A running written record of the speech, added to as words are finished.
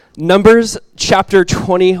Numbers chapter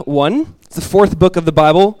 21. It's the fourth book of the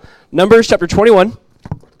Bible. Numbers chapter 21.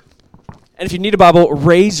 And if you need a Bible,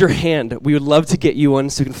 raise your hand. We would love to get you one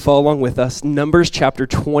so you can follow along with us. Numbers chapter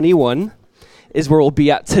 21 is where we'll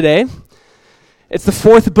be at today. It's the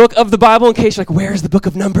fourth book of the Bible. In case you're like, where's the book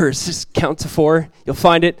of Numbers? Just count to 4. You'll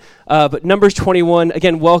find it. But Numbers 21,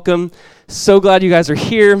 again, welcome. So glad you guys are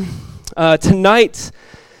here. Tonight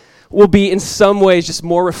will be in some ways just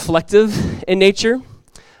more reflective in nature.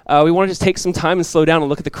 We want to just take some time and slow down and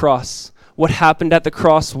look at the cross. What happened at the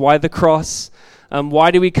cross? Why the cross?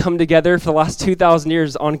 Why do we come together for the last 2,000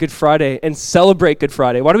 years on Good Friday and celebrate Good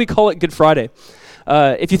Friday? Why do we call it Good Friday?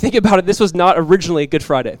 If you think about it, this was not originally Good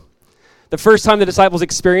Friday. The first time the disciples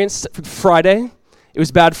experienced Friday, it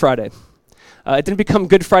was Bad Friday. It didn't become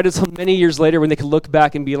Good Friday until many years later when they could look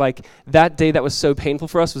back and be like, that day that was so painful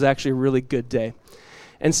for us was actually a really good day.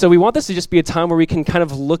 And so we want this to just be a time where we can kind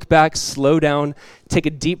of look back, slow down, take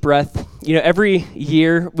a deep breath. You know, every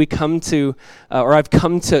year we come to, or I've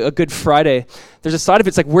come to a Good Friday, there's a side of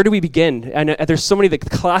it's like, where do we begin? And there's so many of the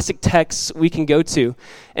classic texts we can go to.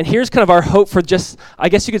 And here's kind of our hope for just, I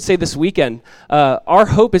guess you could say this weekend. Our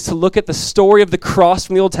hope is to look at the story of the cross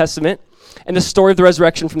from the Old Testament and the story of the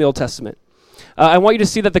resurrection from the Old Testament. I want you to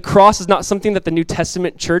see that the cross is not something that the New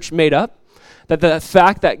Testament church made up. That the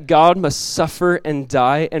fact that God must suffer and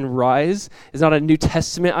die and rise is not a New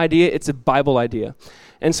Testament idea, it's a Bible idea.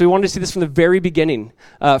 And so we wanted to see this from the very beginning.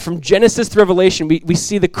 From Genesis to Revelation, we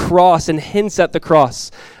see the cross and hints at the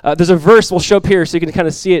cross. There's a verse we'll show up here so you can kind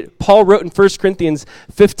of see it. Paul wrote in 1 Corinthians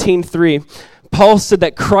 15:3. Paul said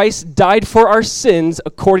that Christ died for our sins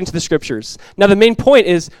according to the Scriptures. Now the main point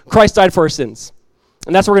is Christ died for our sins.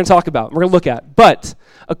 And that's what we're going to talk about, we're going to look at. But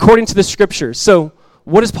according to the Scriptures. So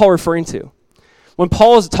what is Paul referring to? When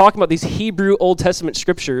Paul is talking about these Hebrew Old Testament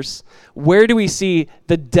scriptures, where do we see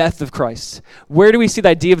the death of Christ? Where do we see the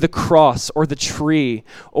idea of the cross or the tree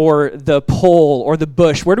or the pole or the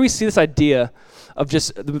bush? Where do we see this idea of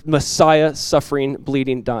just the Messiah suffering,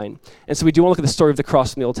 bleeding, dying? And so we do want to look at the story of the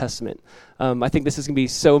cross from the Old Testament. I think this is going to be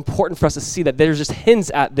so important for us to see that there's just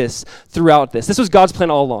hints at this throughout this. This was God's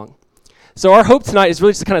plan all along. So our hope tonight is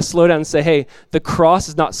really just to kind of slow down and say, hey, the cross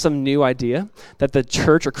is not some new idea that the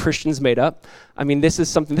church or Christians made up. I mean, this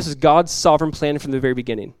is God's sovereign plan from the very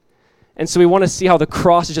beginning. And so we want to see how the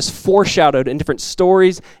cross is just foreshadowed in different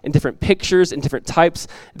stories, in different pictures, in different types.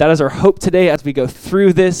 That is our hope today as we go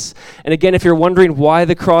through this. And again, if you're wondering why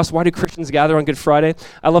the cross, why do Christians gather on Good Friday?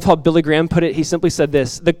 I love how Billy Graham put it. He simply said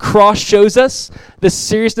this: the cross shows us the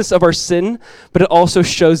seriousness of our sin, but it also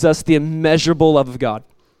shows us the immeasurable love of God.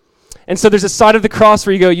 And so there's a side of the cross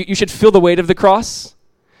where you go, you should feel the weight of the cross.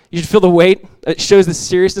 You should feel the weight. It shows the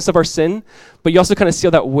seriousness of our sin, but you also kind of see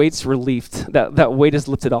how that weight's relieved, that weight is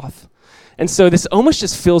lifted off. And so this almost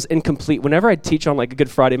just feels incomplete. Whenever I teach on like a Good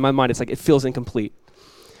Friday, in my mind, it's like it feels incomplete.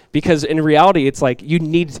 Because in reality, it's like you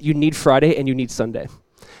need Friday and you need Sunday.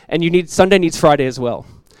 And Sunday needs Friday as well.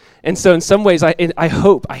 And so in some ways, I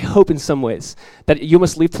hope in some ways that you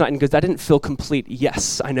must leave tonight and go, that didn't feel complete.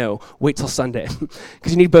 Yes, I know. Wait till Sunday.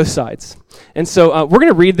 Because you need both sides. And so we're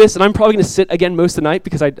going to read this, and I'm probably going to sit again most of the night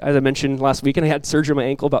because, as I mentioned last week, and I had surgery on my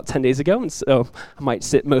ankle about 10 days ago, and so I might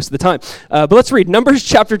sit most of the time. But let's read Numbers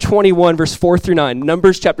chapter 21, verse 4 through 9.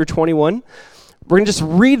 Numbers chapter 21. We're going to just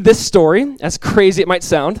read this story, as crazy it might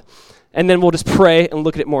sound, and then we'll just pray and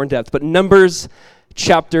look at it more in depth. But Numbers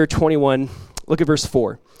chapter 21, look at verse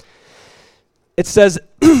 4. It says,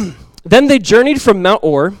 Then they journeyed from Mount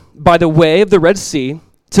Or by the way of the Red Sea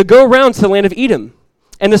to go around to the land of Edom.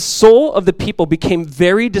 And the soul of the people became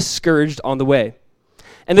very discouraged on the way.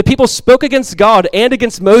 And the people spoke against God and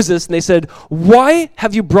against Moses, and they said, Why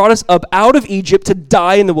have you brought us up out of Egypt to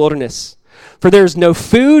die in the wilderness? For there is no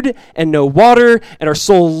food and no water, and our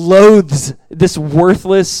soul loathes this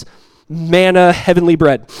worthless manna heavenly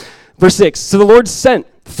bread. Verse 6, So the Lord sent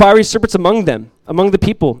fiery serpents among the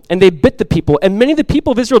people, and they bit the people, and many of the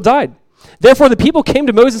people of Israel died. Therefore the people came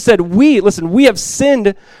to Moses and said, We have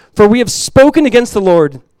sinned, for we have spoken against the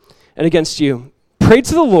Lord and against you. Pray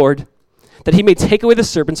to the Lord that he may take away the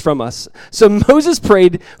serpents from us. So Moses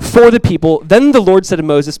prayed for the people. Then the Lord said to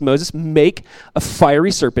Moses, make a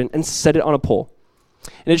fiery serpent and set it on a pole.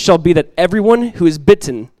 And it shall be that everyone who is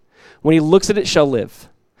bitten, when he looks at it, shall live.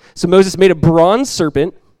 So Moses made a bronze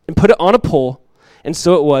serpent and put it on a pole. And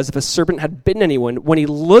so it was, if a serpent had bitten anyone, when he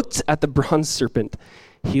looked at the bronze serpent,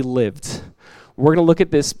 he lived. We're going to look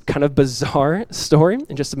at this kind of bizarre story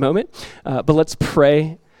in just a moment, but let's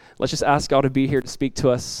pray. Let's just ask God to be here to speak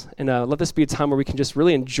to us, and let this be a time where we can just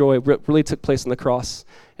really enjoy what really took place on the cross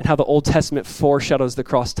and how the Old Testament foreshadows the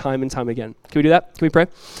cross time and time again. Can we do that? Can we pray?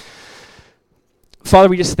 Father,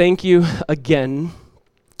 we just thank you again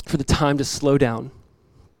for the time to slow down,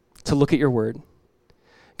 to look at your word.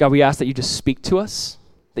 God, we ask that you just speak to us,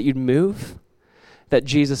 that you'd move, that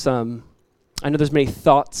Jesus, I know there's many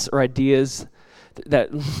thoughts or ideas that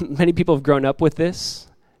many people have grown up with this,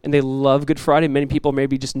 and they love Good Friday. Many people may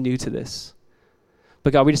be just new to this.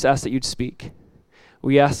 But God, we just ask that you'd speak.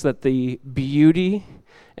 We ask that the beauty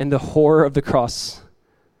and the horror of the cross,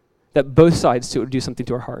 that both sides to it would do something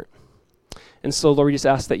to our heart. And so, Lord, we just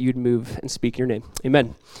ask that you'd move and speak in your name.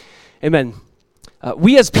 Amen. Amen.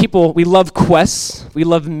 We as people, we love quests. We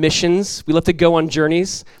love missions. We love to go on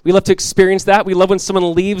journeys. We love to experience that. We love when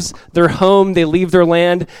someone leaves their home, they leave their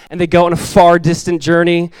land, and they go on a far distant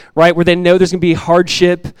journey, right, where they know there's going to be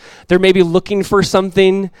hardship. They're maybe looking for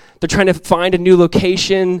something. They're trying to find a new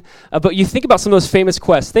location. But you think about some of those famous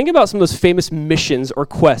quests. Think about some of those famous missions or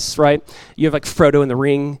quests, right? You have like Frodo in the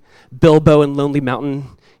Ring, Bilbo in Lonely Mountain.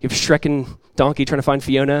 You have Shrek and Donkey trying to find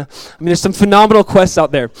Fiona. I mean, there's some phenomenal quests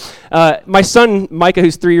out there. My son, Micah,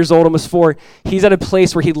 who's 3 years old, almost 4, he's at a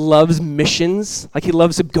place where he loves missions. Like, he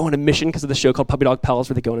loves to go on a mission because of the show called Puppy Dog Pals,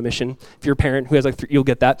 where they go on a mission. If you're a parent who has like you'll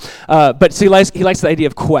get that. But so he likes the idea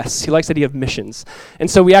of quests. He likes the idea of missions.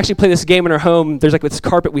 And so we actually play this game in our home. There's like this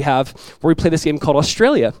carpet we have where we play this game called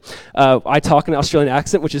Australia. I talk in an Australian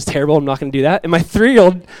accent, which is terrible. I'm not going to do that. And my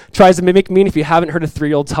 3-year-old tries to mimic me. And if you haven't heard a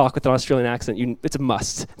 3-year-old talk with an Australian accent, it's a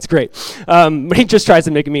must. It's great. But he just tries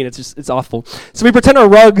to make it mean. It's awful. So we pretend our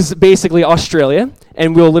rug's basically Australia,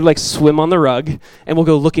 and we'll literally like swim on the rug, and we'll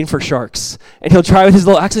go looking for sharks. And he'll try with his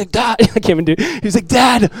little accent, like, Dad, I can't even do it. He's like,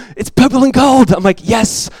 Dad, it's purple and gold. I'm like,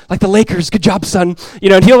 yes, like the Lakers. Good job, son.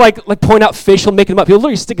 And he'll like point out fish. He'll make them up. He'll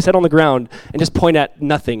literally stick his head on the ground and just point at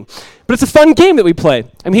nothing. But it's a fun game that we play.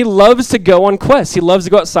 I mean, he loves to go on quests. He loves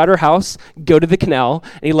to go outside our house, go to the canal,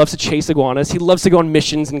 and he loves to chase iguanas. He loves to go on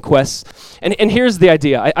missions and quests. And here's the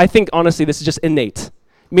idea. I think, honestly, this is just innate.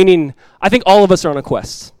 Meaning, I think all of us are on a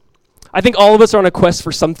quest. I think all of us are on a quest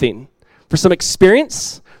for something, for some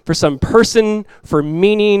experience, for some person, for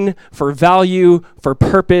meaning, for value, for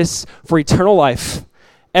purpose, for eternal life.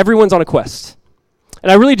 Everyone's on a quest.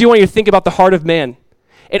 And I really do want you to think about the heart of man.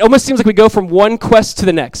 It almost seems like we go from one quest to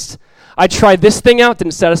the next. I tried this thing out,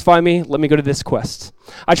 didn't satisfy me, let me go to this quest.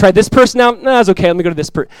 I tried this person out, it's okay, let me go to this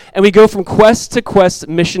person. And we go from quest to quest,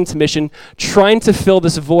 mission to mission, trying to fill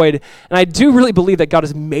this void. And I do really believe that God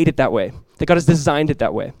has made it that way, that God has designed it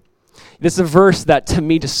that way. This is a verse that, to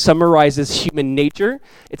me, just summarizes human nature.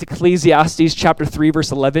 It's Ecclesiastes chapter 3,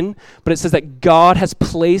 verse 11. But it says that God has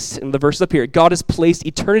placed, and the verse is up here, God has placed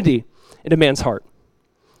eternity into man's heart.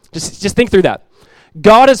 Just think through that.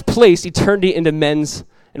 God has placed eternity into men's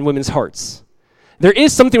and women's hearts. There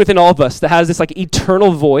is something within all of us that has this like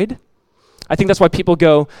eternal void. I think that's why people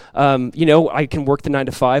go, I can work the 9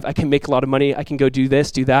 to 5, I can make a lot of money, I can go do this,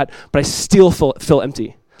 do that, but I still feel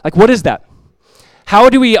empty. Like, what is that? How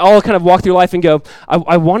do we all kind of walk through life and go,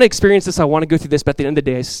 I want to experience this, I want to go through this, but at the end of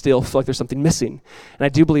the day, I still feel like there's something missing. And I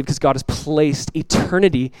do believe because God has placed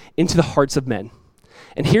eternity into the hearts of men.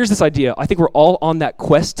 And here's this idea. I think we're all on that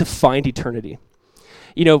quest to find eternity.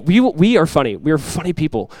 We are funny. We are funny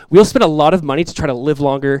people. We'll spend a lot of money to try to live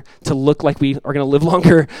longer, to look like we are going to live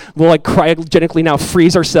longer. We'll like cryogenically now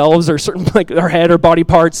freeze ourselves or certain like our head or body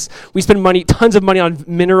parts. We spend tons of money on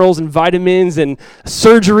minerals and vitamins and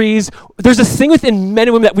surgeries. There's this thing within men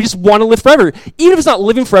and women that we just want to live forever. Even if it's not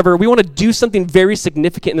living forever, we want to do something very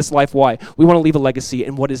significant in this life. Why? We want to leave a legacy.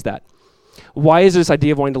 And what is that? Why is there this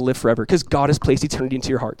idea of wanting to live forever? Because God has placed eternity into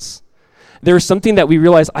your hearts. There is something that we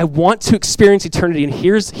realize, I want to experience eternity, and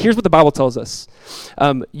here's what the Bible tells us.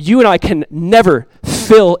 You and I can never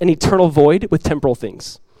fill an eternal void with temporal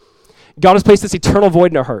things. God has placed this eternal void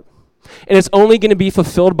in our heart, and it's only going to be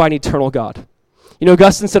fulfilled by an eternal God.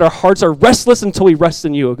 Augustine said, our hearts are restless until we rest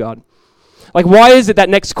in you, O God. Like, why is it that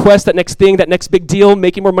next quest, that next thing, that next big deal,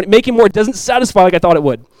 making more money, it doesn't satisfy like I thought it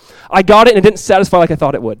would. I got it, and it didn't satisfy like I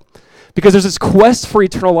thought it would. Because there's this quest for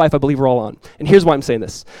eternal life I believe we're all on. And here's why I'm saying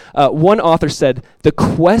this. One author said, the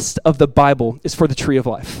quest of the Bible is for the tree of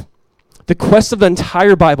life. The quest of the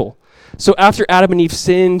entire Bible. So after Adam and Eve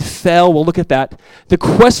sinned, fell, we'll look at that. The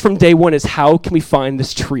quest from day one is, how can we find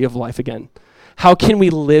this tree of life again? How can we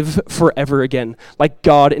live forever again, like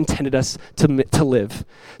God intended us to live?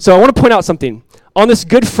 So I want to point out something. On this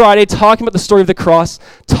Good Friday, talking about the story of the cross,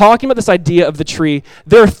 talking about this idea of the tree,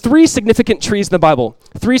 there are 3 significant trees in the Bible.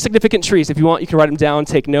 3 significant trees. If you want, you can write them down,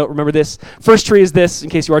 take note. Remember this. First tree is this, in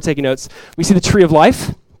case you are taking notes. We see the tree of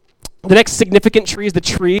life. The next significant tree is the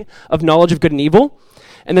tree of knowledge of good and evil.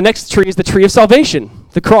 And the next tree is the tree of salvation,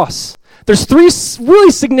 the cross. There's 3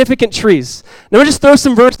 really significant trees. Now, I'm going to just throw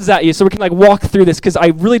some verses at you so we can walk through this, because I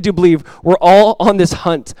really do believe we're all on this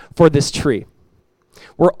hunt for this tree.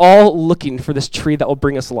 We're all looking for this tree that will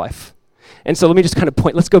bring us life. And so let me just kind of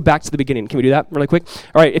point. Let's go back to the beginning. Can we do that really quick?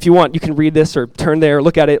 All right, if you want, you can read this or turn there,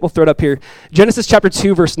 look at it. We'll throw it up here. Genesis chapter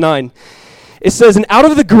 2, verse 9. It says, "And out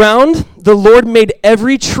of the ground the Lord made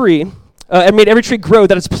every tree grow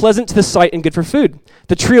that is pleasant to the sight and good for food.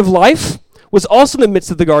 The tree of life was also in the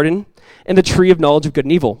midst of the garden, and the tree of knowledge of good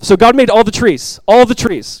and evil." So God made all the trees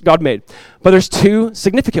God made. But there's two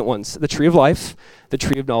significant ones, the tree of life, the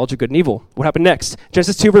tree of knowledge of good and evil. What happened next?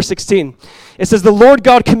 Genesis 2, verse 16. It says, "The Lord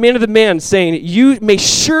God commanded the man, saying, You may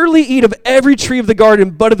surely eat of every tree of the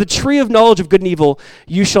garden, but of the tree of knowledge of good and evil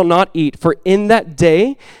you shall not eat, for in that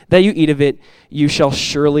day that you eat of it, you shall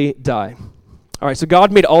surely die." All right, so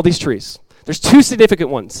God made all these trees. There's two significant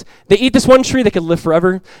ones. They eat this one tree, they can live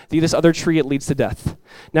forever. They eat this other tree, it leads to death.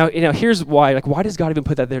 Now, here's why. Why does God even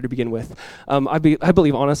put that there to begin with? I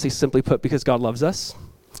believe, honestly, simply put, because God loves us.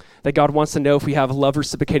 That God wants to know if we have love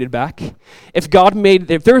reciprocated back. If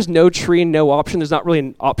there was no tree and no option, there's not really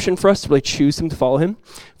an option for us to really choose him, to follow him.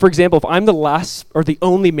 For example, if I'm the last or the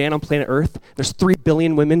only man on planet Earth, there's 3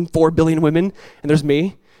 billion women, 4 billion women, and there's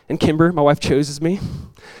me, and Kimber, my wife, chooses me.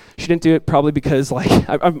 She didn't do it probably because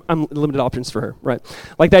I'm limited options for her, right?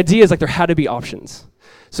 The idea is there had to be options.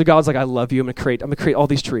 So God's I love you. I'm gonna create all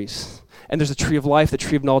these trees. And there's a tree of life, the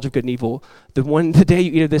tree of knowledge of good and evil. The day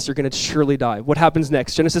you eat of this, you're gonna surely die. What happens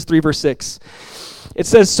next? Genesis 3, verse 6. It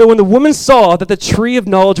says, "So when the woman saw that the tree of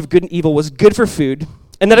knowledge of good and evil was good for food,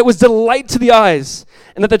 and that it was delight to the eyes,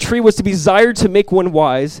 and that the tree was to be desired to make one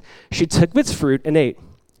wise, she took of its fruit and ate.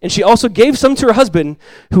 And she also gave some to her husband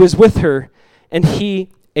who was with her, and he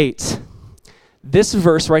ate." This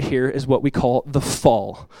verse right here is what we call the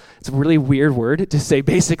fall. It's a really weird word to say.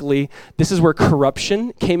 Basically, this is where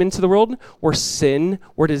corruption came into the world, where sin,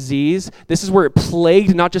 where disease. This is where it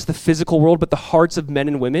plagued not just the physical world, but the hearts of men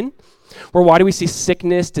and women. Why do we see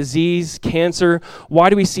sickness, disease, cancer? Why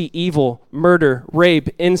do we see evil, murder, rape,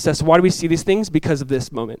 incest? Why do we see these things? Because of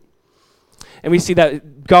this moment. And we see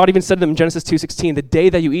that God even said to them in Genesis 2:16, "The day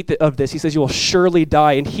that you eat of this," he says, "you will surely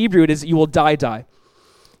die." In Hebrew, it is, "you will die."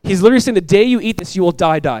 He's literally saying the day you eat this, you will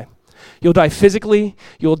die. You'll die physically.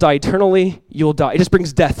 You'll die eternally. You'll die. It just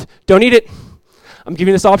brings death. Don't eat it. I'm giving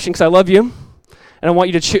you this option because I love you, and I want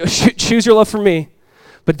you to choose your love for me,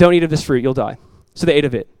 but don't eat of this fruit. You'll die. So they ate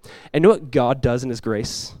of it. And you know what God does in his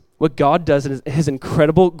grace? What God does in his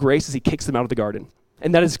incredible grace is he kicks them out of the garden.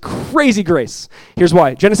 And that is crazy grace. Here's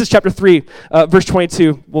why. Genesis chapter 3, verse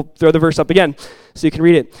 22. We'll throw the verse up again so you can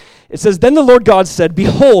read it. It says, "Then the Lord God said,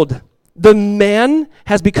 Behold, the man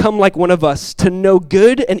has become like one of us, to know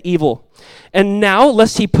good and evil. And now,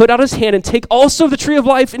 lest he put out his hand and take also of the tree of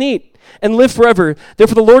life and eat, and live forever.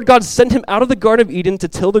 Therefore the Lord God sent him out of the Garden of Eden to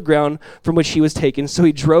till the ground from which he was taken. So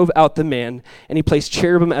he drove out the man, and he placed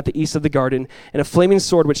cherubim at the east of the garden, and a flaming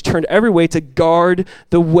sword which turned every way to guard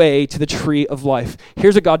the way to the tree of life."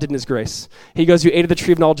 Here's what God did in his grace. He goes, "You ate of the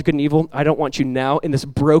tree of knowledge of good and evil. I don't want you now in this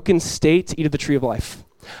broken state to eat of the tree of life.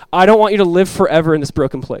 I don't want you to live forever in this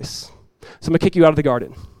broken place. So I'm going to kick you out of the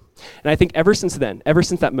garden." And I think ever since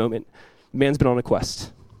that moment, man's been on a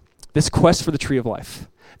quest. This quest for the tree of life.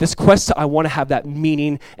 This quest to, I want to have that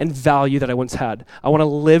meaning and value that I once had. I want to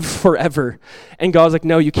live forever. And God's like,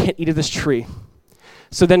 "No, you can't eat of this tree."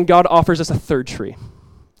 So then God offers us a third tree.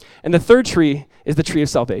 And the third tree is the tree of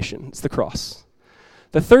salvation. It's the cross.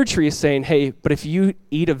 The third tree is saying, hey, but if you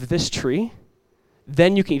eat of this tree,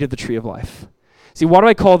 then you can eat of the tree of life. See, why do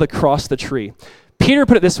I call the cross the tree? Peter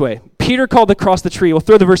put it this way. Peter called the cross the tree. We'll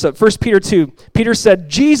throw the verse up. 1 Peter 2. Peter said,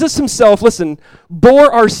 "Jesus himself," listen,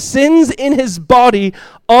 "bore our sins in his body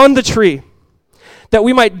on the tree, that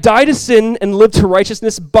we might die to sin and live to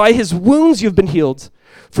righteousness. By his wounds you have been healed.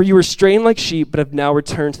 For you were straying like sheep, but have now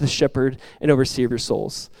returned to the shepherd and overseer of your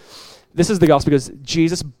souls." This is the gospel, because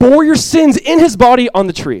Jesus bore your sins in his body on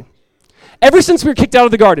the tree. Ever since we were kicked out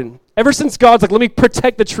of the garden, ever since God's like, let me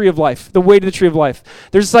protect the tree of life, the way to the tree of life,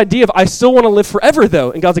 there's this idea of, I still want to live forever though.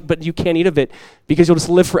 And God's like, but you can't eat of it because you'll just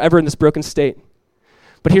live forever in this broken state.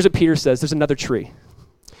 But here's what Peter says. There's another tree.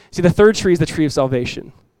 See, the third tree is the tree of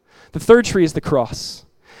salvation. The third tree is the cross.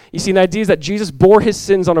 You see, the idea is that Jesus bore his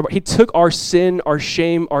sins on he took our sin, our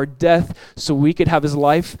shame, our death, so we could have his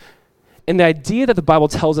life. And the idea that the Bible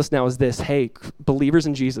tells us now is this: hey, believers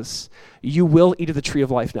in Jesus, you will eat of the tree of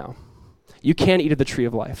life now. You can eat of the tree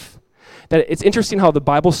of life. That it's interesting how the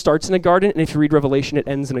Bible starts in a garden, and if you read Revelation, it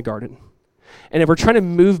ends in a garden. And if we're trying to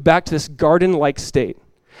move back to this garden-like state,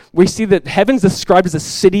 we see that heaven's described as a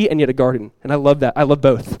city and yet a garden. And I love that. I love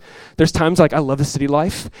both. There's times like, I love the city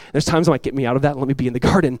life. There's times I'm like, get me out of that and let me be in the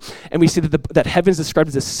garden. And we see that heaven's described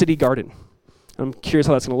as a city garden. I'm curious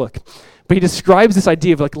how that's going to look. But he describes this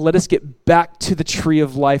idea of let us get back to the tree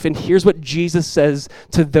of life. And here's what Jesus says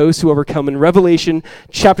to those who overcome. In Revelation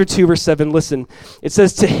chapter 2, verse 7, listen. It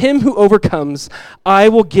says, to him who overcomes, I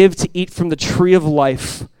will give to eat from the tree of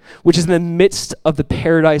life, which is in the midst of the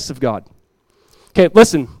paradise of God. Okay,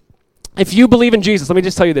 listen. If you believe in Jesus, let me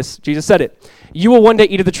just tell you this. Jesus said it. You will one day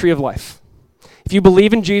eat of the tree of life. If you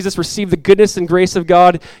believe in Jesus, receive the goodness and grace of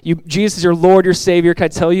God, Jesus is your Lord, your Savior, can I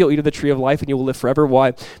tell you, you'll eat of the tree of life and you will live forever.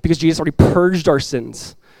 Why? Because Jesus already purged our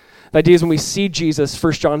sins. The idea is when we see Jesus,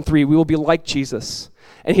 1 John 3, we will be like Jesus.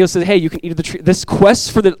 And he'll say, hey, you can eat of the tree. This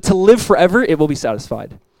quest to live forever, it will be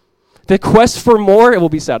satisfied. The quest for more, it will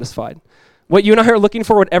be satisfied. What you and I are looking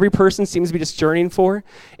for, what every person seems to be just journeying for,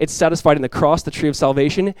 it's satisfied in the cross, the tree of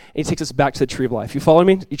salvation, and he takes us back to the tree of life. You following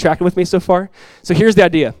me? You tracking with me so far? So here's the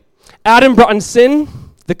idea. Adam brought in sin,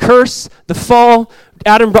 the curse, the fall.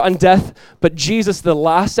 Adam brought in death, but Jesus, the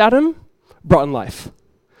last Adam, brought in life.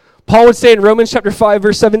 Paul would say in Romans chapter 5,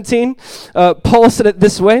 verse 17, Paul said it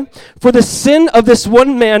this way, for the sin of this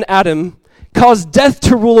one man, Adam, caused death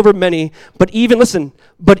to rule over many, but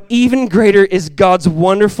even greater is God's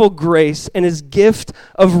wonderful grace and his gift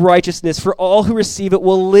of righteousness for all who receive it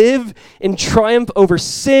will live in triumph over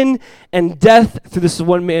sin and death through this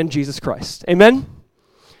one man, Jesus Christ. Amen?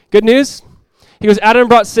 Good news? He goes, Adam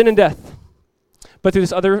brought sin and death, but through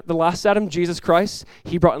the last Adam, Jesus Christ,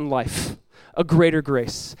 he brought in life, a greater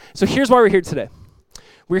grace. So here's why we're here today.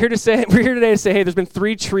 We're here today to say, hey, there's been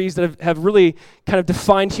three trees that have really kind of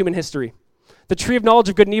defined human history. The tree of knowledge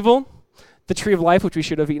of good and evil, the tree of life, which we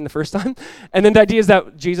should have eaten the first time, and then the idea is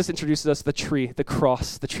that Jesus introduces us to the tree, the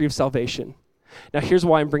cross, the tree of salvation. Now, here's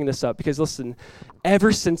why I'm bringing this up, because listen,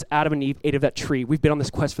 ever since Adam and Eve ate of that tree, we've been on this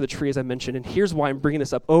quest for the tree, as I mentioned, and here's why I'm bringing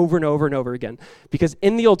this up over and over and over again, because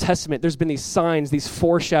in the Old Testament, there's been these signs, these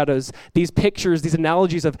foreshadows, these pictures, these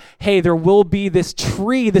analogies of, hey, there will be this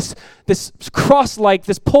tree, this cross-like,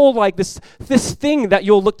 this pole-like, this thing that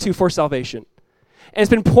you'll look to for salvation. And it's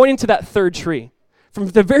been pointing to that third tree from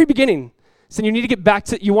the very beginning. So you want to get back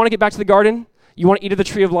to the garden? You want to eat of the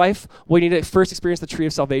tree of life? Well, you need to first experience the tree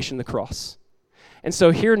of salvation, the cross. And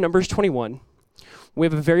so here in Numbers 21, we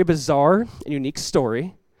have a very bizarre and unique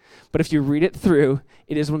story. But if you read it through,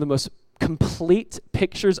 it is one of the most complete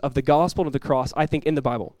pictures of the gospel and of the cross, I think, in the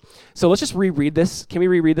Bible. So let's just reread this. Can we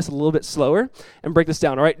reread this a little bit slower and break this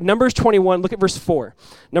down? All right, Numbers 21, look at verse 4.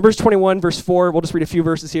 Numbers 21, verse 4, we'll just read a few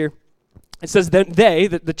verses here. It says, then they,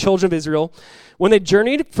 the children of Israel, when they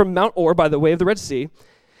journeyed from Mount Or by the way of the Red Sea,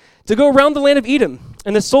 to go around the land of Edom,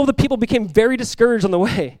 and the soul of the people became very discouraged on the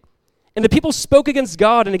way. And the people spoke against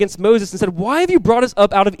God and against Moses and said, why have you brought us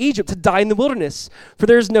up out of Egypt to die in the wilderness? For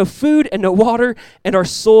there is no food and no water, and our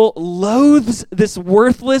soul loathes this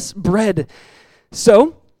worthless bread.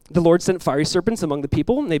 So the Lord sent fiery serpents among the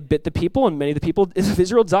people, and they bit the people, and many of the people of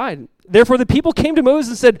Israel died. Therefore the people came to Moses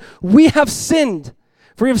and said, we have sinned,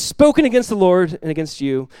 for we have spoken against the Lord and against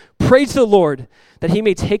you. Pray to the Lord that he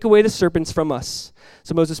may take away the serpents from us.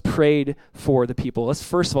 So Moses prayed for the people. Let's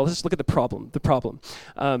just look at the problem.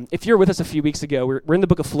 If you're with us a few weeks ago, we're in the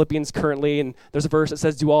book of Philippians currently, and there's a verse that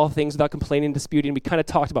says, do all things without complaining and disputing. We kind of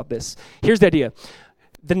talked about this. Here's the idea.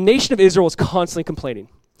 The nation of Israel is constantly complaining.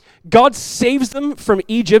 God saves them from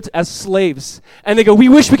Egypt as slaves. And they go, we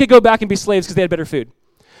wish we could go back and be slaves because they had better food.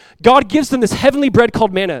 God gives them this heavenly bread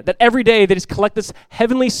called manna, that every day they just collect this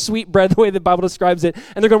heavenly sweet bread, the way the Bible describes it,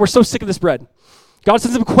 and they're going, we're so sick of this bread. God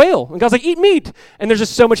sends them quail, and God's like, eat meat. And there's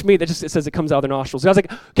just so much meat that it says it comes out of their nostrils. God's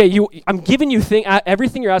like, okay, I'm giving you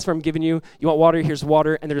everything you're asking for, I'm giving you. You want water, here's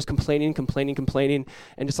water. And they're just complaining.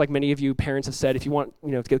 And just like many of you parents have said, if you want,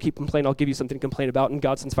 to keep complaining, I'll give you something to complain about. And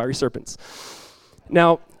God sends fiery serpents.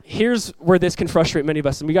 Now, here's where this can frustrate many of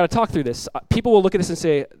us, and we got to talk through this. People will look at this and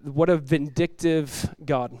say, what a vindictive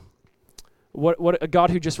God. What a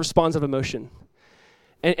God who just responds of emotion.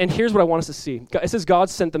 And here's what I want us to see. It says God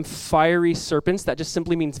sent them fiery serpents. That just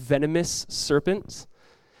simply means venomous serpents.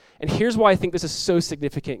 And here's why I think this is so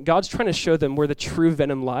significant. God's trying to show them where the true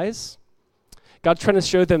venom lies. God's trying to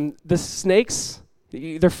show them the snakes,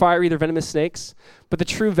 they're fiery, they're venomous snakes, but the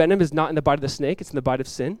true venom is not in the bite of the snake, it's in the bite of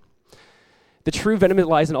sin. The true venom, it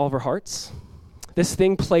lies in all of our hearts. This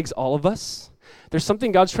thing plagues all of us. There's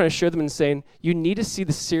something God's trying to show them and saying, you need to see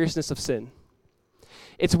the seriousness of sin.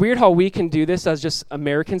 It's weird how we can do this as just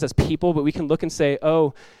Americans, as people, but we can look and say,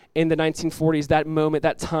 oh, in the 1940s, that moment,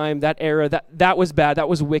 that time, that era, that was bad, that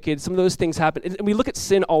was wicked. Some of those things happened. And we look at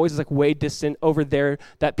sin always as like way distant over there,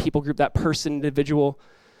 that people group, that person, individual.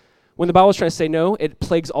 When the Bible is trying to say, no, it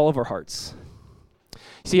plagues all of our hearts.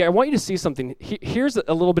 See, I want you to see something. Here's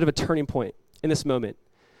a little bit of a turning point in this moment.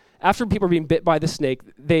 after people are being bit by the snake,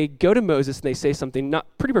 they go to Moses and they say something not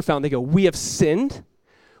pretty profound. They go, we have sinned.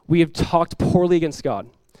 We have talked poorly against God.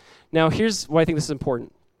 Now, here's why I think this is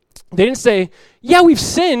important. They didn't say, yeah, we've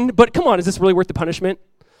sinned, but come on, is this really worth the punishment?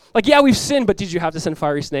 Like, yeah, we've sinned, but did you have to send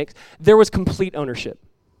fiery snakes? There was complete ownership.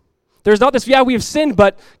 There's not this, yeah, we have sinned,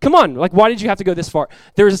 but come on, like, why did you have to go this far?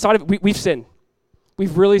 There was a side of, we've sinned.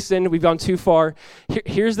 We've really sinned. We've gone too far.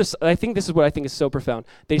 Here's this. I think this is what I think is so profound.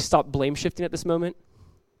 They stopped blame shifting at this moment.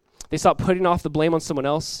 They stopped putting off the blame on someone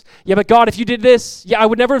else. Yeah, but God, if you did this, yeah, I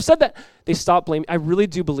would never have said that. They stopped blaming. I really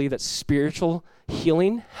do believe that spiritual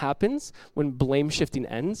healing happens when blame shifting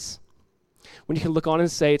ends. When you can look on and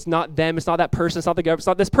say, it's not them, it's not that person, it's not the government, it's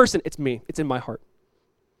not this person, it's me. It's in my heart.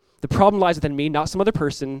 The problem lies within me, not some other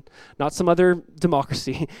person, not some other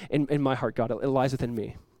democracy. In my heart, God, it lies within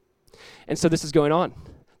me. And so this is going on.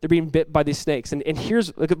 They're being bit by these snakes. And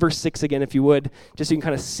look at verse 6 again, if you would, just so you can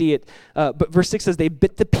kind of see it. But verse 6 says, they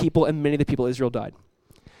bit the people, and many of the people of Israel died.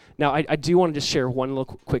 Now, I do want to just share one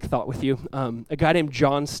little quick thought with you. A guy named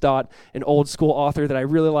John Stott, an old school author that I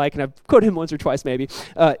really like, and I've quoted him once or twice maybe.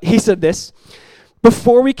 He said this,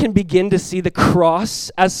 before we can begin to see the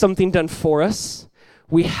cross as something done for us,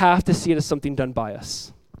 we have to see it as something done by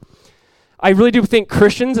us. I really do think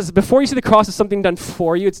Christians, before you see the cross as something done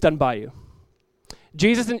for you, it's done by you.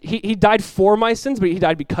 Jesus, he died for my sins, but he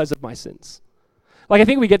died because of my sins. Like, I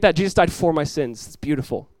think we get that. Jesus died for my sins. It's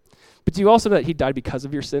beautiful. But do you also know that he died because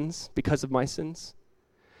of your sins, because of my sins?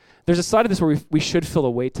 There's a side of this where we should feel the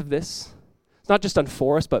weight of this. It's not just done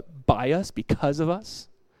for us, but by us, because of us.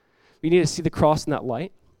 We need to see the cross in that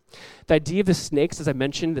light. The idea of the snakes, as I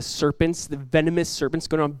mentioned, the serpents, the venomous serpents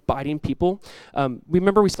going on biting people.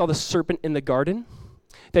 Remember we saw the serpent in the garden?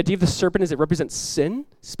 The idea of the serpent is it represents sin,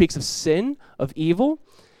 speaks of sin, of evil.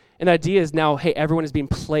 And the idea is now, hey, everyone is being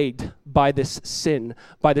plagued by this sin,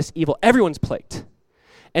 by this evil. Everyone's plagued.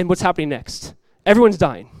 And what's happening next? Everyone's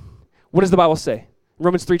dying. What does the Bible say?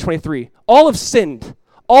 Romans 3:23. All have sinned.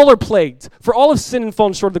 All are plagued. For all have sinned and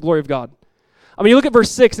fallen short of the glory of God. I mean, you look at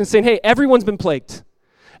verse 6 and saying, hey, everyone's been plagued.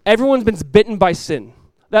 Everyone's been bitten by sin.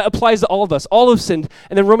 That applies to all of us. All have sinned.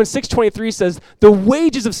 And then Romans 6:23 says, the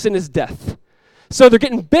wages of sin is death. So they're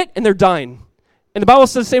getting bit and they're dying. And the Bible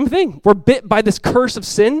says the same thing. We're bit by this curse of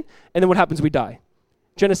sin, and then what happens? We die.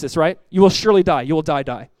 Genesis, right? You will surely die. You will die.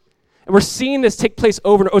 And we're seeing this take place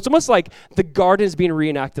over and over. It's almost like the garden is being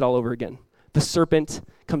reenacted all over again. The serpent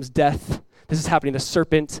comes death. This is happening. The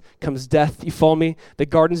serpent comes death. You follow me? The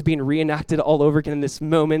garden's being reenacted all over again in this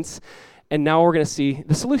moment. And now we're going to see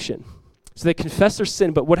the solution. So they confess their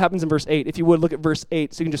sin, but what happens in verse 8? If you would, look at verse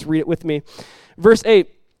 8 so you can just read it with me. Verse 8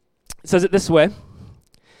 says it this way.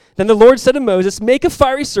 Then the Lord said to Moses, make a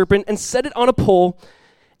fiery serpent and set it on a pole,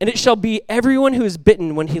 and it shall be everyone who is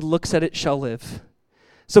bitten when he looks at it shall live.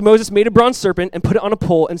 So Moses made a bronze serpent and put it on a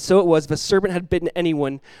pole, and so it was, if a serpent had bitten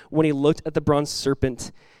anyone, when he looked at the bronze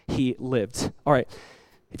serpent, he lived. All right.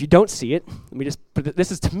 If you don't see it, let me just put it, this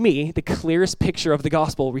is to me the clearest picture of the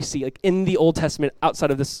gospel we see like in the Old Testament outside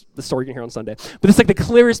of the story you can hear on Sunday. But it's like the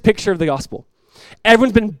clearest picture of the gospel.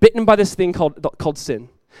 Everyone's been bitten by this thing called sin.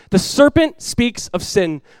 The serpent speaks of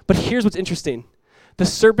sin, but here's what's interesting. The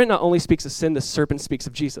serpent not only speaks of sin, the serpent speaks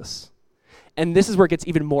of Jesus. And this is where it gets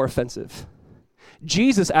even more offensive.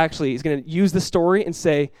 Jesus actually is going to use the story and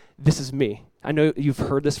say, this is me. I know you've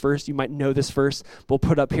heard this verse. You might know this verse. We'll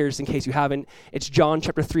put it up here just in case you haven't. It's John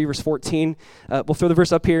chapter 3, verse 14. We'll throw the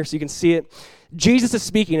verse up here so you can see it. Jesus is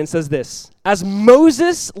speaking and says this, as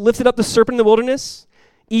Moses lifted up the serpent in the wilderness,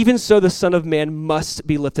 even so the Son of Man must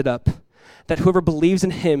be lifted up, that whoever believes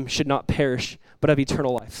in him should not perish, but have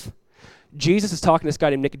eternal life. Jesus is talking to this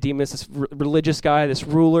guy named Nicodemus, this religious guy, this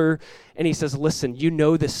ruler, and he says, listen, you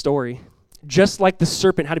know this story. Just like the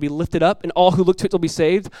serpent had to be lifted up, and all who look to it will be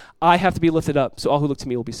saved, I have to be lifted up, so all who look to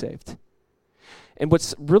me will be saved. And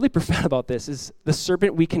what's really profound about this is the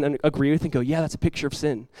serpent we can agree with and go, yeah, that's a picture of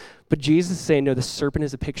sin. But Jesus is saying, no, the serpent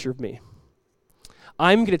is a picture of me.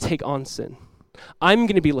 I'm going to take on sin. I'm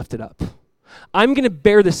going to be lifted up. I'm going to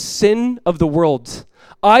bear the sin of the world.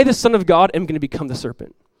 I, the Son of God, am going to become the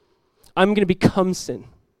serpent. I'm going to become sin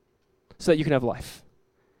so that you can have life.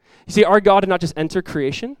 You see, our God did not just enter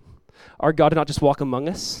creation. Our God did not just walk among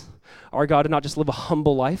us. Our God did not just live a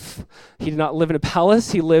humble life. He did not live in a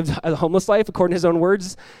palace. He lived a homeless life, according to his own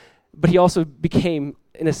words. But he also became,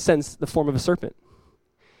 in a sense, the form of a serpent.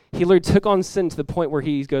 He literally took on sin to the point where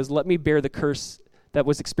he goes, let me bear the curse that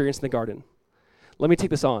was experienced in the garden. Let me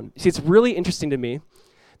take this on. See, it's really interesting to me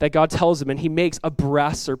that God tells him, and he makes a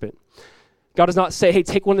brass serpent. God does not say, hey,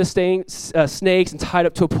 take one of the snakes and tie it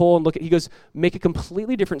up to a pole and look at. He goes, make a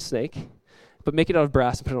completely different snake, but make it out of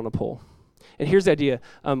brass and put it on a pole. And here's the idea.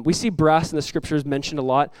 We see brass in the scriptures mentioned a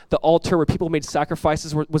lot. The altar where people made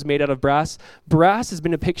sacrifices was made out of brass. Brass has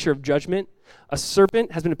been a picture of judgment. A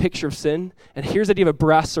serpent has been a picture of sin. And here's the idea of a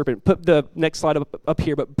brass serpent. Put the next slide up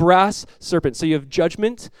here. But brass serpent. So you have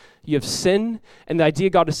judgment, you have sin, and the idea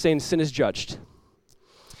God is saying sin is judged.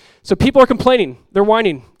 So people are complaining. They're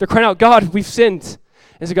whining. They're crying out, God, we've sinned.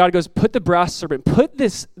 And so God goes, put the brass serpent, put the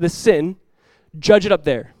sin, judge it up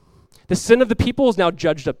there. The sin of the people is now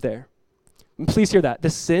judged up there. And please hear that. The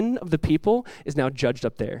sin of the people is now judged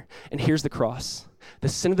up there. And here's the cross. The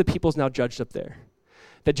sin of the people is now judged up there.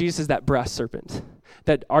 That Jesus is that brass serpent.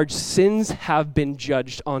 That our sins have been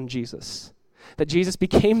judged on Jesus. That Jesus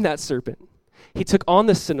became that serpent. He took on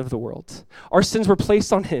the sin of the world. Our sins were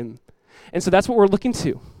placed on him. And so that's what we're looking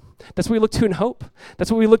to. That's what we look to in hope.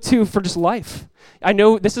 That's what we look to for just life. I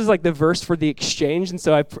know this is like the verse for the exchange, and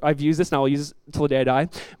so I've used this, and I'll use it until the day I die.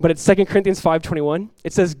 But it's 2 Corinthians 5:21.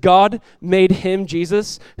 It says, God made him,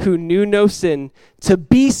 Jesus, who knew no sin, to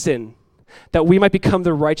be sin, that we might become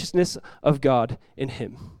the righteousness of God in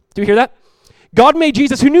him. Do you hear that? God made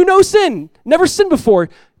Jesus, who knew no sin, never sinned before,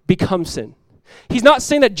 become sin. He's not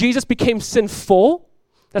saying that Jesus became sinful.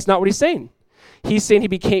 That's not what he's saying. He's saying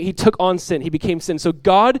he took on sin. He became sin. So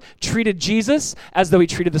God treated Jesus as though he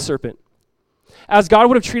treated the serpent. As God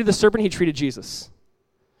would have treated the serpent, he treated Jesus.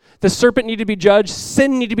 The serpent needed to be judged.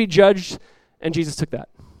 Sin needed to be judged. And Jesus took that.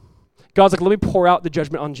 God's like, let me pour out the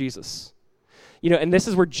judgment on Jesus. And this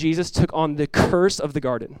is where Jesus took on the curse of the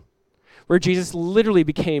garden. Where Jesus literally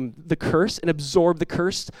became the curse and absorbed the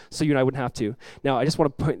curse so you and I wouldn't have to. Now, I just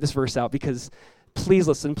want to point this verse out because please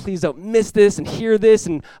listen. Please don't miss this and hear this.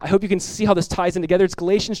 And I hope you can see how this ties in together. It's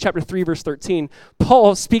Galatians chapter 3, verse 13.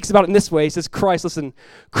 Paul speaks about it in this way. He says,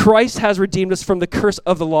 Christ has redeemed us from the curse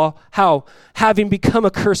of the law. How? Having become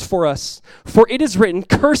a curse for us. For it is written,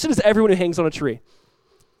 cursed is everyone who hangs on a tree.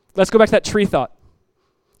 Let's go back to that tree thought.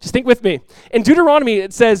 Just think with me. In Deuteronomy,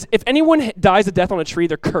 it says, if anyone dies a death on a tree,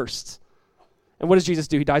 they're cursed. And what does Jesus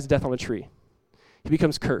do? He dies a death on a tree. He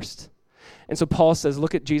becomes cursed. And so Paul says,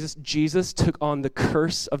 look at Jesus. Jesus took on the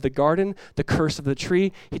curse of the garden, the curse of the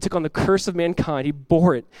tree. He took on the curse of mankind. He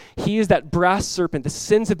bore it. He is that brass serpent. The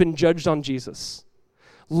sins have been judged on Jesus.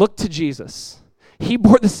 Look to Jesus. He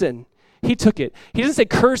bore the sin. He took it. He doesn't say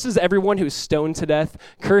curses everyone who is stoned to death.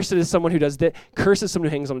 Cursed is someone who does that. Cursed is someone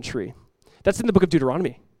who hangs on a tree. That's in the book of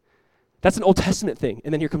Deuteronomy. That's an Old Testament thing.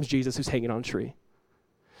 And then here comes Jesus who's hanging on a tree.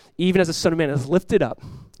 Even as the Son of Man is lifted up,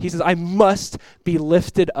 he says, I must be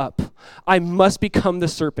lifted up. I must become the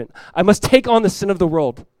serpent. I must take on the sin of the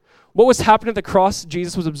world. What was happening at the cross?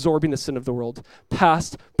 Jesus was absorbing the sin of the world.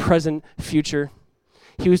 Past, present, future.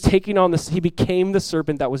 He was taking on this. He became the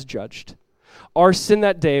serpent that was judged. Our sin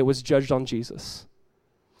that day was judged on Jesus.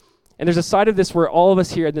 And there's a side of this where all of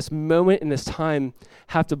us here in this moment, in this time,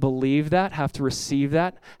 have to believe that, have to receive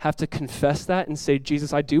that, have to confess that and say,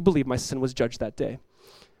 Jesus, I do believe my sin was judged that day.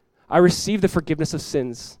 I receive the forgiveness of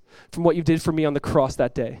sins from what you did for me on the cross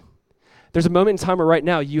that day. There's a moment in time where right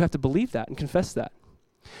now you have to believe that and confess that.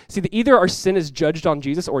 See, either our sin is judged on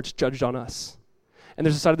Jesus or it's judged on us. And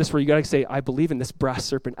there's a side of this where you got to say, I believe in this brass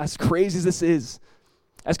serpent. As crazy as this is,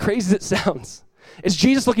 as crazy as it sounds, is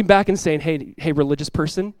Jesus looking back and saying, hey, religious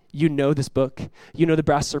person, you know this book. You know the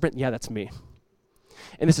brass serpent? Yeah, that's me.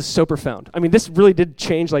 And this is so profound. I mean, this really did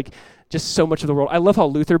change just so much of the world. I love how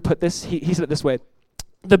Luther put this. He said it this way.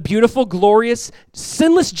 The beautiful, glorious,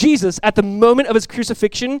 sinless Jesus at the moment of his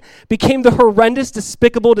crucifixion became the horrendous,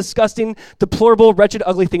 despicable, disgusting, deplorable, wretched,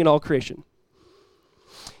 ugly thing in all creation.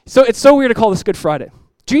 So it's so weird to call this Good Friday.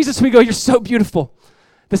 Jesus, we go, you're so beautiful.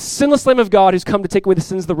 The sinless Lamb of God who's come to take away the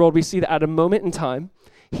sins of the world, we see that at a moment in time,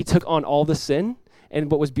 he took on all the sin,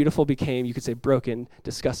 and what was beautiful became, you could say, broken,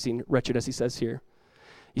 disgusting, wretched, as he says here.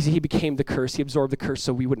 You see, he became the curse. He absorbed the curse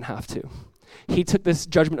so we wouldn't have to. He took this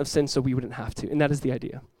judgment of sin so we wouldn't have to. And that is the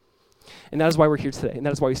idea. And that is why we're here today. And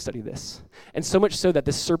that is why we study this. And so much so that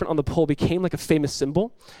this serpent on the pole became like a famous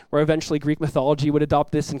symbol, where eventually Greek mythology would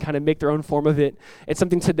adopt this and kind of make their own form of it. It's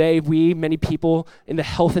something today many people in the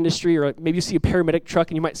health industry, or maybe you see a paramedic truck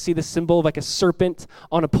and you might see the symbol of like a serpent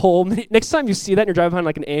on a pole. Next time you see that and you're driving behind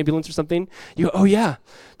like an ambulance or something, you go, oh yeah.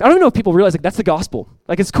 I don't know if people realize that's the gospel.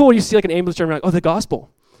 It's cool when you see like an ambulance driving around, oh, the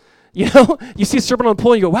gospel. You see a serpent on a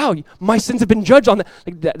pole and you go, wow, my sins have been judged on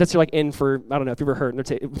that. That's your in for, I don't know, if you've ever heard, and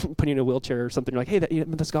they're putting you in a wheelchair or something. You're like, hey,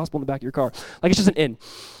 that's gospel in the back of your car. It's just an in.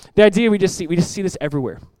 The idea we just see this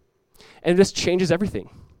everywhere. And this changes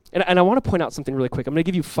everything. And I want to point out something really quick. I'm going to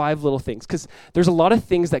give you 5 little things, because there's a lot of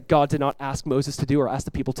things that God did not ask Moses to do or ask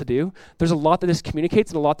the people to do. There's a lot that this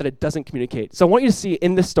communicates and a lot that it doesn't communicate. So I want you to see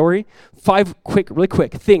in this story 5 really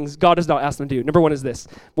quick things God does not ask them to do. Number 1 is this.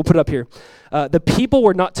 We'll put it up here. The people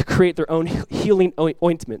were not to create their own healing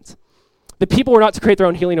ointment. The people were not to create their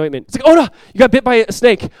own healing ointment. It's like, oh no, you got bit by a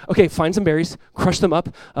snake. Okay, find some berries, crush them up,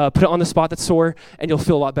 put it on the spot that's sore, and you'll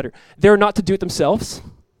feel a lot better. They're not to do it themselves.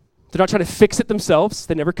 They're not trying to fix it themselves.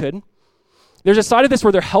 They never could. There's a side of this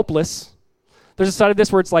where they're helpless. There's a side of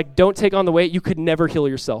this where it's like, don't take on the weight. You could never heal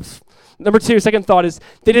yourself. Number 2, second thought is,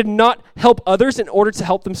 they did not help others in order to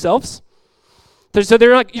help themselves. So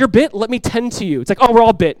they're like, you're bit, let me tend to you. It's like, oh, we're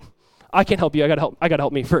all bit. I can't help you. I gotta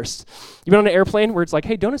help me first. You've been on an airplane where it's like,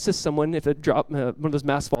 hey, don't assist someone if one of those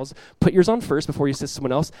masks falls. Put yours on first before you assist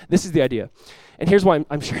someone else. This is the idea. And here's why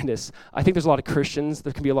I'm sharing this. I think there's a lot of Christians.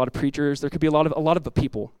 There can be a lot of preachers. There could be a lot of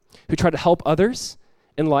people who try to help others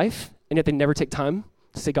in life, and yet they never take time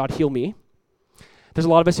to say, God, heal me. There's a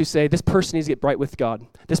lot of us who say, this person needs to get right with God.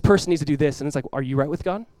 This person needs to do this. And it's like, are you right with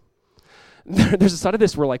God? There's a side of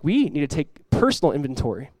this where like we need to take personal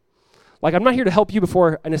inventory. Like, I'm not here to help you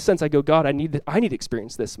before, in a sense, I go, God, I need to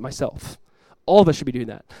experience this myself. All of us should be doing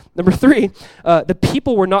that. Number 3, the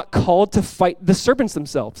people were not called to fight the serpents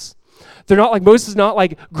themselves. They're not like, Moses is not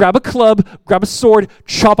like, grab a club, grab a sword,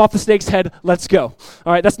 chop off the snake's head, let's go.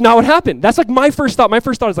 All right, that's not what happened. That's like my first thought. My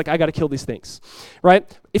first thought is like, I got to kill these things, right?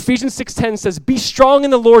 Ephesians 6:10 says, be strong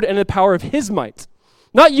in the Lord and in the power of his might.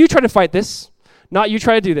 Not you try to fight this. Not you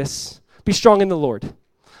try to do this. Be strong in the Lord.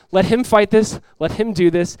 Let him fight this. Let him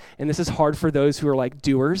do this. And this is hard for those who are like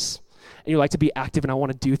doers, and you like to be active, and I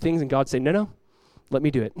want to do things, and God say, no, let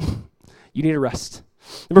me do it. You need a rest.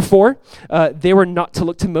 Number 4, they were not to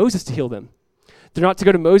look to Moses to heal them. They're not to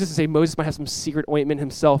go to Moses and say, Moses might have some secret ointment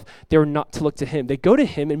himself. They were not to look to him. They go to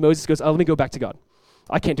him, and Moses goes, let me go back to God.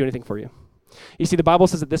 I can't do anything for you. You see, the Bible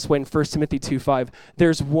says it this way in 1 Timothy 2:5.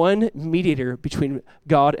 There's one mediator between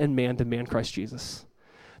God and man, the man Christ Jesus.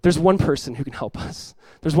 There's one person who can help us.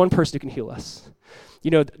 There's one person who can heal us. You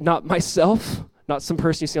know, not myself, not some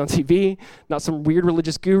person you see on TV, not some weird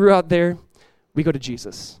religious guru out there. We go to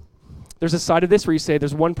Jesus. There's a side of this where you say,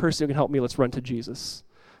 there's one person who can help me, let's run to Jesus,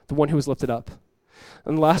 the one who was lifted up.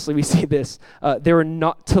 And lastly, we see this. They were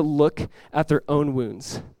not to look at their own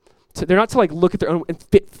wounds. They're not to like look at their own and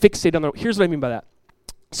fixate on their own. Here's what I mean by that.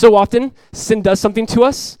 So often, sin does something to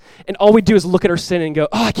us, and all we do is look at our sin and go,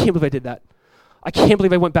 oh, I can't believe I did that. I can't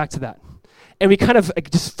believe I went back to that. And we kind of like,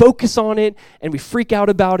 just focus on it, and we freak out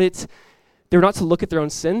about it. They're not to look at their own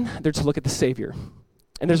sin. They're to look at the Savior.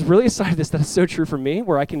 And there's really a side of this that is so true for me,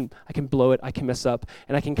 where I can blow it, I can mess up,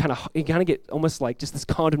 and I can kind of get almost like just this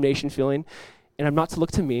condemnation feeling. And I'm not to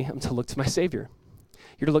look to me, I'm to look to my Savior.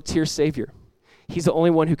 You're to look to your Savior. He's the only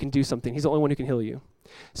one who can do something. He's the only one who can heal you.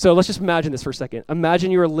 So let's just imagine this for a second.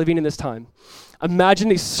 Imagine you are living in this time. Imagine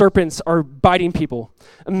these serpents are biting people.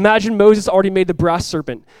 Imagine Moses already made the brass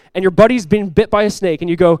serpent, and your buddy's been bit by a snake, and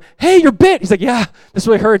you go, hey, you're bit. He's like, yeah, this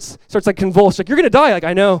really hurts. Starts like convulse. Like, you're going to die. Like,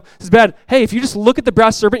 I know. This is bad. Hey, if you just look at the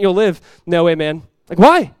brass serpent, you'll live. No way, man. Like,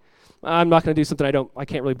 why? I'm not going to do something I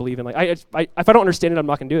can't really believe in. Like, if I don't understand it, I'm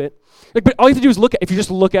not going to do it. Like, but all you have to do is look at. If you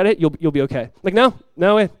just look at it, you'll be okay. Like, no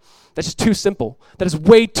way. That's just too simple. That is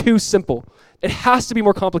way too simple. It has to be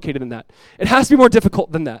more complicated than that. It has to be more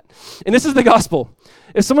difficult than that. And this is the gospel.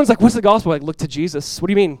 If someone's like, what's the gospel? Like, look to Jesus. What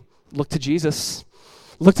do you mean? Look to Jesus.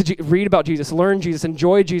 Read about Jesus, learn Jesus,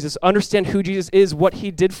 enjoy Jesus, understand who Jesus is, what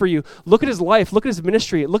he did for you. Look at his life, look at his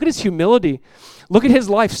ministry, look at his humility. Look at his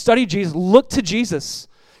life, study Jesus, look to Jesus.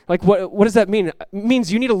 Like, what does that mean? It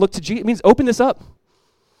means you need to look to Jesus. It means open this up.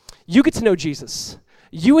 You get to know Jesus.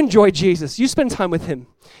 You enjoy Jesus. You spend time with him.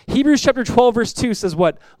 Hebrews chapter 12, verse 2 says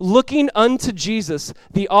what? Looking unto Jesus,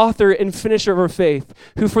 the author and finisher of our faith,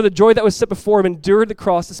 who for the joy that was set before him endured the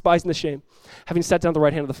cross, despising the shame, having sat down at the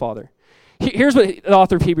right hand of the Father. Here's what the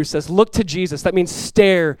author of Hebrews says. Look to Jesus. That means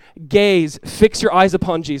stare, gaze, fix your eyes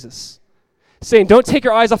upon Jesus. Saying, don't take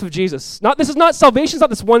your eyes off of Jesus. This is not salvation. It's not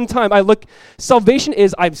this one time. Salvation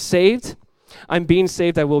is I'm saved. I'm being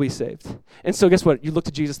saved. I will be saved. And so guess what? You look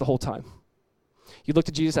to Jesus the whole time. You look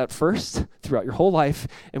to Jesus at first, throughout your whole life,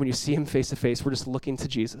 and when you see him face to face, we're just looking to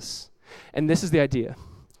Jesus. And this is the idea.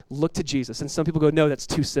 Look to Jesus. And some people go, no, that's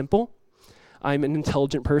too simple. I'm an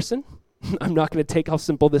intelligent person. I'm not going to take how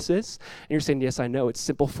simple this is. And you're saying, yes, I know. It's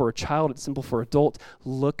simple for a child. It's simple for an adult.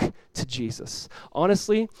 Look to Jesus.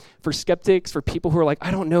 Honestly, for skeptics, for people who are like,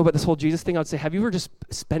 I don't know about this whole Jesus thing, I would say, have you ever just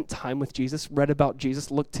spent time with Jesus, read about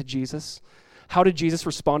Jesus, looked to Jesus? How did Jesus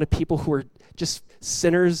respond to people who are just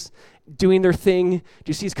sinners doing their thing? Do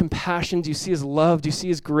you see his compassion? Do you see his love? Do you see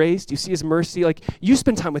his grace? Do you see his mercy? Like, you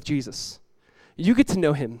spend time with Jesus. You get to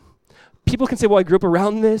know him. People can say, well, I grew up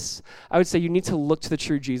around this. I would say you need to look to the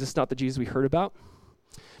true Jesus, not the Jesus we heard about.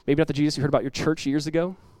 Maybe not the Jesus you heard about your church years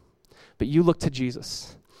ago, but you look to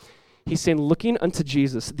Jesus. He's saying, looking unto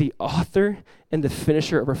Jesus, the author and the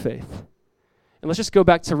finisher of our faith. And let's just go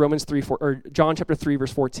back to John chapter 3,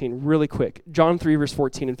 verse 14, really quick. John 3, verse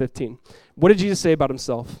 14 and 15. What did Jesus say about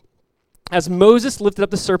himself? As Moses lifted up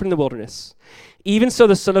the serpent in the wilderness, even so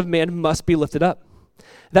the Son of Man must be lifted up,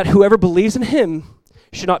 that whoever believes in him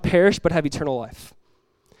should not perish but have eternal life.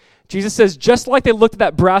 Jesus says, just like they looked at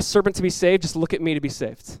that brass serpent to be saved, just look at me to be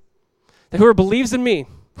saved. That whoever believes in me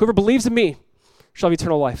shall have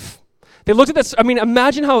eternal life. They looked at this. I mean,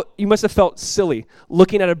 imagine how you must have felt silly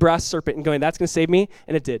looking at a brass serpent and going, that's going to save me,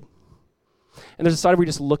 and it did. And there's a side where we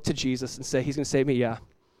just look to Jesus and say, he's going to save me, yeah.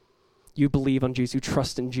 You believe on Jesus, you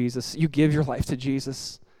trust in Jesus, you give your life to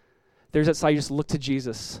Jesus. There's that side you just look to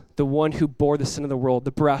Jesus, the one who bore the sin of the world,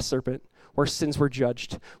 the brass serpent, where sins were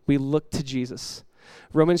judged. We look to Jesus.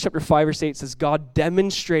 Romans chapter 5, verse 8 says, God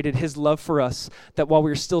demonstrated his love for us, that while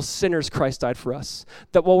we were still sinners, Christ died for us.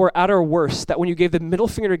 That while we're at our worst, that when you gave the middle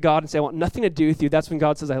finger to God and say, I want nothing to do with you, that's when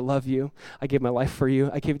God says, I love you. I gave my life for you.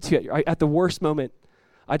 I gave it to you. At the worst moment,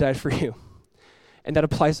 I died for you. And that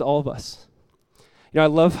applies to all of us. You know, I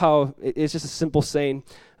love how it's just a simple saying,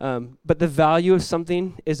 but the value of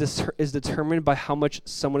something is determined by how much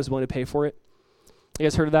someone is willing to pay for it. You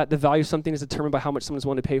guys heard of that? The value of something is determined by how much someone is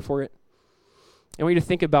willing to pay for it. I want you to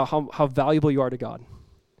think about how valuable you are to God.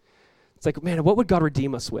 It's like, man, what would God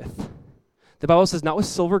redeem us with? The Bible says, not with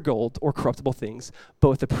silver, gold, or corruptible things, but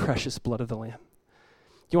with the precious blood of the Lamb.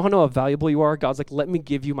 You want to know how valuable you are? God's like, let me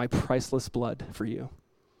give you my priceless blood for you.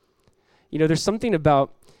 You know, there's something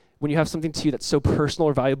about when you have something to you that's so personal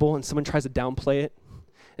or valuable and someone tries to downplay it,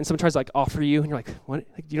 and someone tries to offer you, and you're like, what?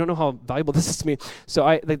 You don't know how valuable this is to me.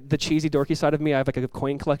 So the cheesy, dorky side of me, I have a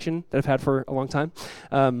coin collection that I've had for a long time.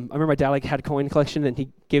 I remember my dad had a coin collection, and he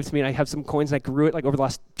gave it to me, and I have some coins, and I grew it over the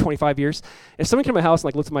last 25 years. If someone came to my house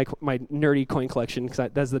and looked at my nerdy coin collection, because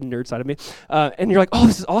that's the nerd side of me, and you're like, oh,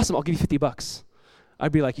 this is awesome, I'll give you $50.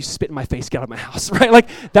 I'd be like, you spit in my face, get out of my house, right?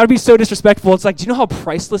 That would be so disrespectful. It's like, do you know how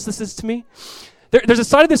priceless this is to me? There's a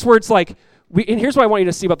side of this where it's like, and here's what I want you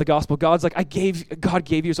to see about the gospel. God's like, God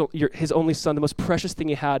gave you his only son, the most precious thing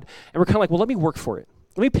he had. And we're kind of like, well, let me work for it.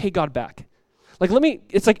 Let me pay God back.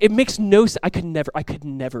 It's like, it makes no sense. I could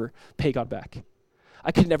never pay God back.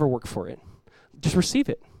 I could never work for it. Just receive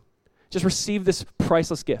it. Just receive this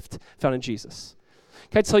priceless gift found in Jesus.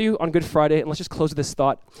 Can I tell you on Good Friday, and let's just close with this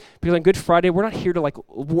thought, because on Good Friday, we're not here to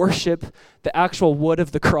worship the actual wood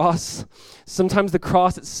of the cross. Sometimes the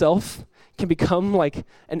cross itself can become like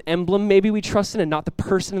an emblem maybe we trust in and not the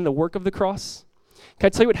person and the work of the cross. Can I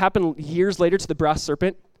tell you what happened years later to the brass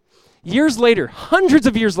serpent? Years later, hundreds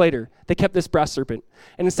of years later, they kept this brass serpent.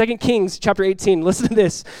 And in 2 Kings chapter 18, listen to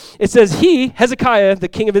this. It says, Hezekiah, the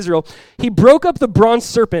king of Israel, he broke up the bronze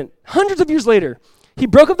serpent hundreds of years later. He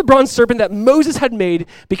broke up the bronze serpent that Moses had made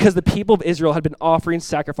because the people of Israel had been offering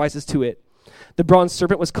sacrifices to it. The bronze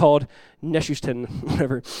serpent was called Neshushtan,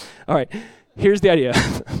 whatever. All right, here's the idea.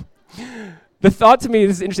 The thought to me,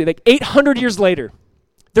 this is interesting, 800 years later,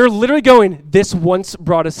 they're literally going, this once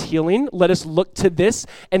brought us healing, let us look to this,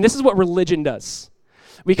 and this is what religion does.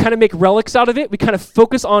 We kind of make relics out of it, we kind of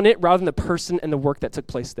focus on it rather than the person and the work that took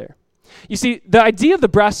place there. You see, the idea of the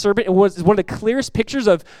brass serpent is one of the clearest pictures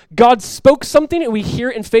of God spoke something and we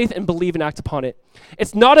hear it in faith and believe and act upon it.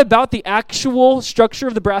 It's not about the actual structure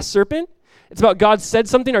of the brass serpent, it's about God said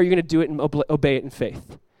something, are you going to do it and obey it in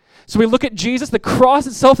faith? So we look at Jesus, the cross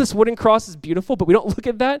itself, this wooden cross is beautiful, but we don't look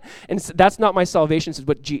at that, and that's not my salvation.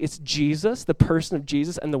 It's Jesus, the person of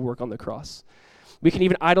Jesus, and the work on the cross. We can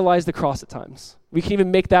even idolize the cross at times. We can even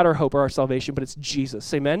make that our hope or our salvation, but it's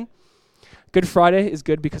Jesus. Amen? Good Friday is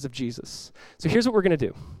good because of Jesus. So here's what we're going to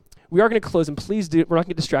do. We are going to close, and please do, we're not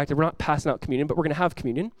going to get distracted. We're not passing out communion, but we're going to have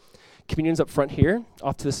communion. Communion's up front here,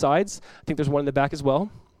 off to the sides. I think there's one in the back as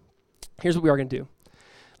well. Here's what we are going to do.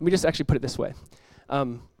 Let me just actually put it this way.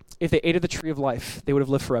 If they ate of the tree of life, they would have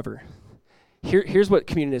lived forever. Here's what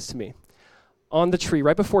communion is to me. On the tree,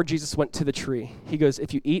 right before Jesus went to the tree, he goes,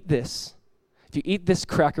 if you eat this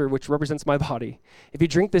cracker, which represents my body, if you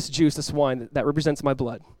drink this juice, this wine, that represents my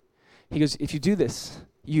blood, he goes, if you do this,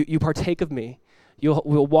 you partake of me, you'll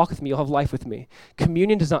walk with me, you'll have life with me.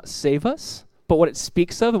 Communion does not save us, but what it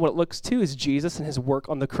speaks of and what it looks to is Jesus and his work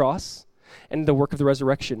on the cross and the work of the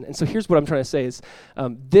resurrection. And so here's what I'm trying to say is,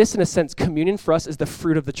 this, in a sense, communion for us is the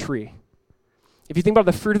fruit of the tree. If you think about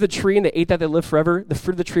the fruit of the tree and they ate that, they live forever, the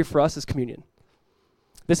fruit of the tree for us is communion.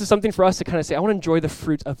 This is something for us to kind of say, I want to enjoy the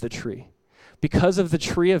fruit of the tree. Because of the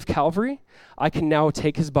tree of Calvary, I can now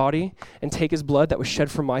take his body and take his blood that was shed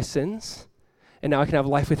for my sins and now I can have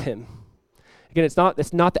life with him. Again, it's not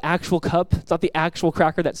the actual cup, it's not the actual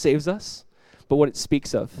cracker that saves us, but what it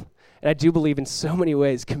speaks of. And I do believe in so many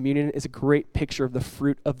ways communion is a great picture of the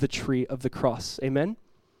fruit of the tree of the cross. Amen?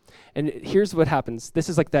 And here's what happens. This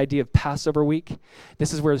is like the idea of Passover week.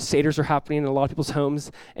 This is where Seders are happening in a lot of people's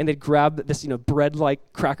homes, and they'd grab this,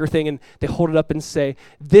 bread-like cracker thing, and they hold it up and say,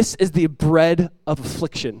 "This is the bread of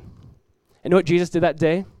affliction." And know what Jesus did that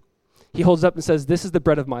day? He holds it up and says, "This is the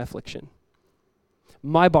bread of my affliction."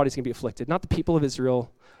 My body's going to be afflicted, not the people of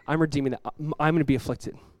Israel. I'm redeeming that. I'm going to be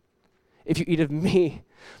afflicted. If you eat of me,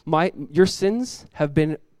 your sins have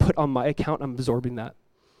been put on my account. I'm absorbing that.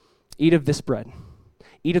 Eat of this bread.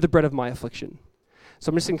 Eat of the bread of my affliction. So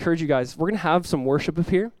I'm just going to encourage you guys. We're going to have some worship up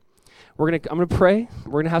here. I'm going to pray.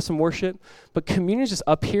 We're going to have some worship. But communion is just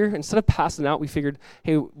up here. Instead of passing out, we figured,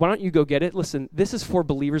 hey, why don't you go get it? Listen, this is for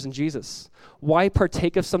believers in Jesus. Why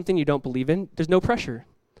partake of something you don't believe in? There's no pressure.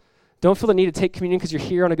 Don't feel the need to take communion because you're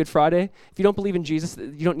here on a Good Friday. If you don't believe in Jesus,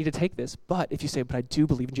 you don't need to take this. But if you say, but I do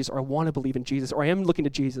believe in Jesus, or I want to believe in Jesus, or I am looking to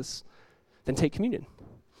Jesus, then take communion.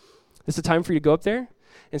 This is a time for you to go up there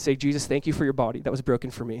and say, Jesus, thank you for your body that was broken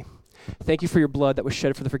for me. Thank you for your blood that was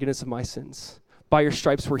shed for the forgiveness of my sins. By your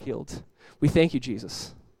stripes we're healed. We thank you,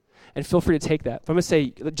 Jesus. And feel free to take that. But I'm going to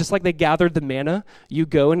say, just like they gathered the manna, you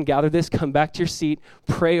go and gather this, come back to your seat,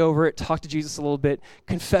 pray over it, talk to Jesus a little bit,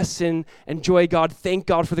 confess sin, enjoy God, thank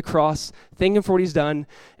God for the cross, thank him for what he's done,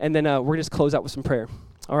 and then we're going to just close out with some prayer.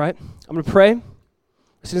 All right? I'm going to pray.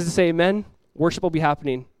 As soon as I say amen, worship will be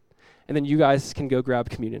happening, and then you guys can go grab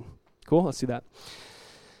communion. Cool? Let's do that.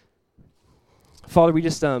 Father, we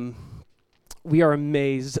just, we are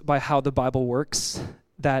amazed by how the Bible works,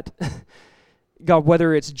 that God,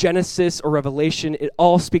 whether it's Genesis or Revelation, it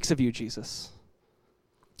all speaks of you, Jesus.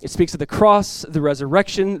 It speaks of the cross, the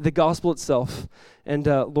resurrection, the gospel itself. And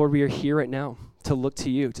Lord, we are here right now to look to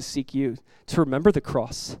you, to seek you, to remember the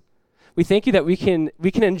cross. We thank you that we can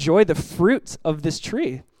enjoy the fruit of this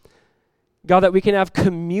tree. God, that we can have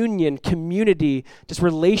communion, community, just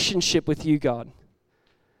relationship with you, God.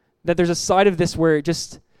 That there's a side of this where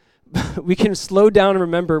we can slow down and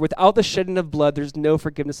remember, without the shedding of blood, there's no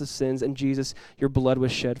forgiveness of sins. And Jesus, your blood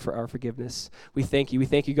was shed for our forgiveness. We thank you. We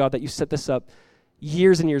thank you, God, that you set this up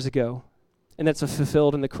years and years ago, and that's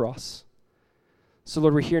fulfilled in the cross. So,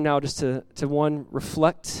 Lord, we're here now just to one,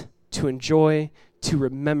 reflect, to enjoy, to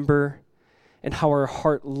remember, and how our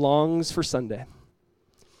heart longs for Sunday.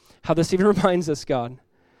 How this even reminds us, God,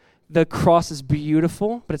 the cross is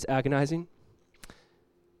beautiful, but it's agonizing.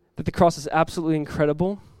 That the cross is absolutely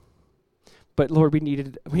incredible. But Lord, we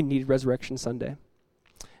needed Resurrection Sunday.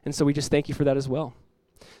 And so we just thank you for that as well.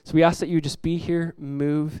 So we ask that you just be here,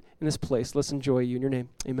 move in this place. Let's enjoy you in your name.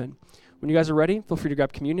 Amen. When you guys are ready, feel free to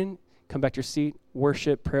grab communion, come back to your seat,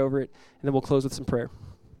 worship, pray over it, and then we'll close with some prayer.